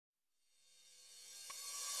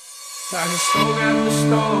I just smoke at the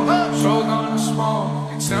stove, stroke on the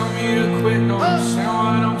smoke. They tell me to quit, don't understand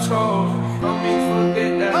what I'm told. Help me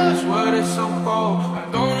forget that this world is so cold. I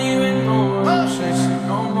don't even know what I'm chasing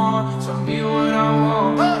no more. Tell me what I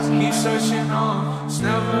want, just keep searching on. It's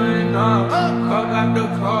never enough, cup after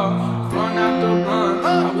cup, blunt after blunt. I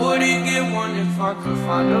wouldn't get one if I could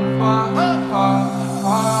find a bar.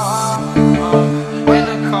 In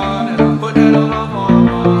the car that I put that on my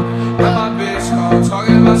mama. Got my bitch called,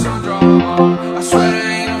 talking about some drama. I swear there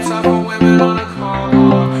ain't no time for women on the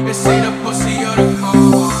call. It's either pussy or the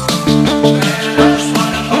call. Man, I just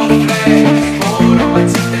wanna go play. Gold on my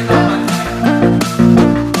teeth and on my neck.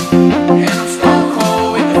 And I'm stone cold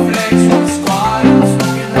with the flex. With the squad and I'm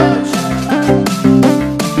smoking up a check.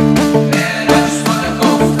 Man, I just wanna go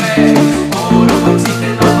flex. Gold on my teeth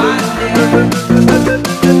and on my neck.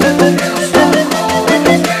 And I'm stone cold with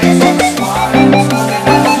the flex. With the squad and I'm smoking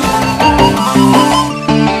up a check.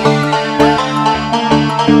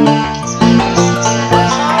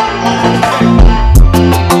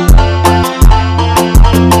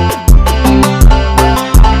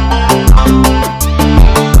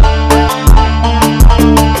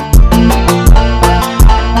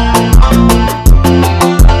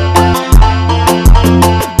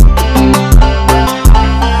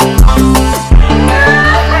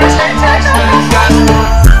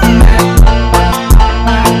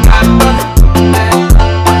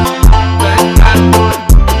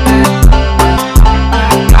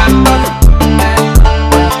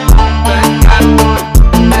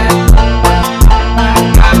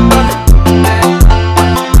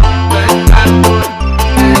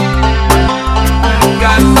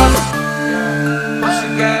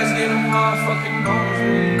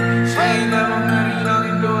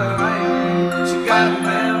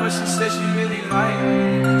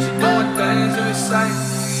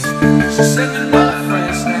 She sending all her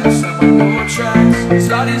friends snaps, like my new tracks.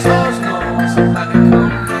 Saw these hoes